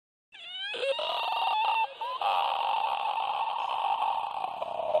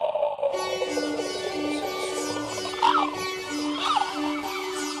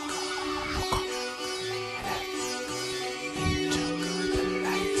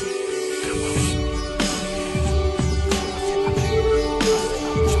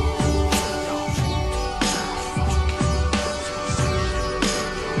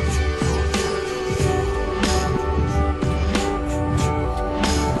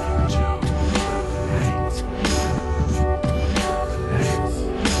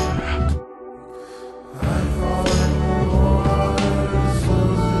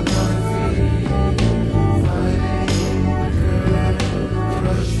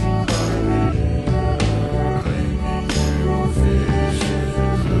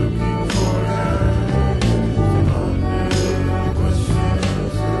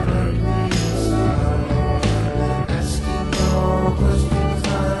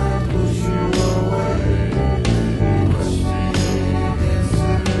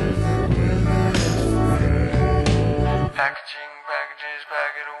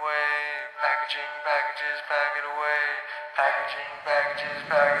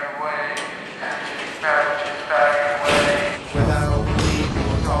Without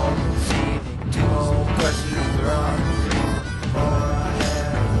legal cauldron seething, tumult, questions are unreasonable. The more I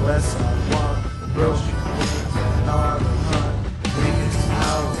have, the less I want. Grocery things and all the hunt. Weakest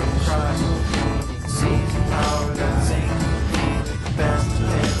hour, crying, meaning, seizing power that sinks the best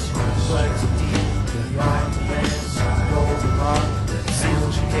attention, complexity, the arguments, golden rock that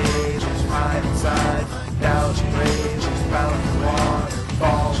seals your cage, is right inside. Doubt your rage, is bound to water,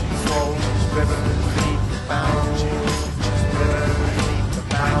 falls your soul, is rivers deep, bound you.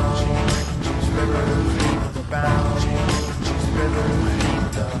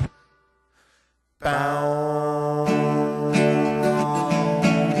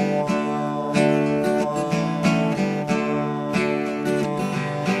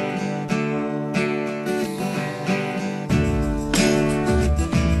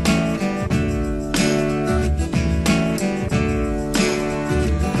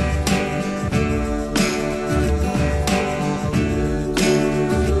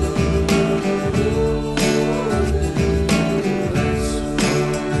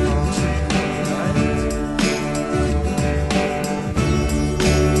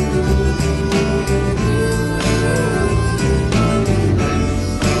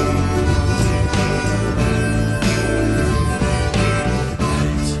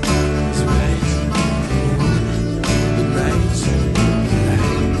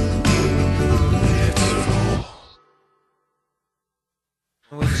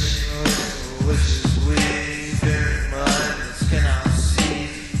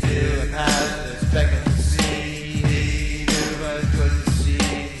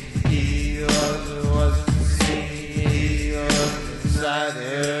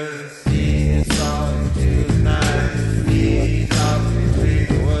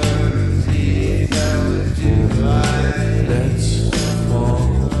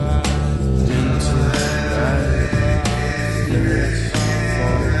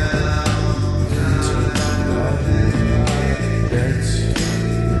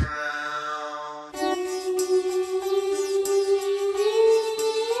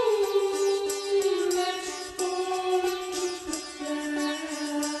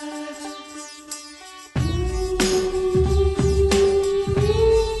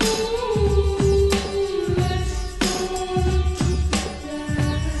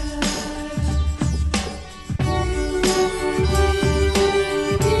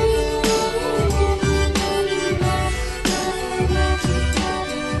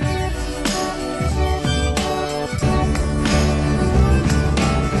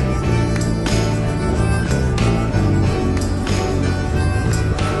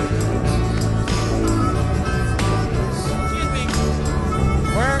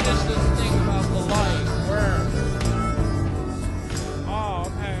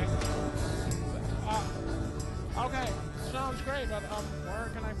 but where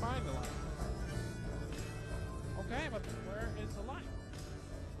can I find the light? Okay, but where is the light?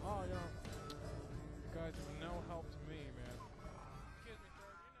 Oh, you guys, no help.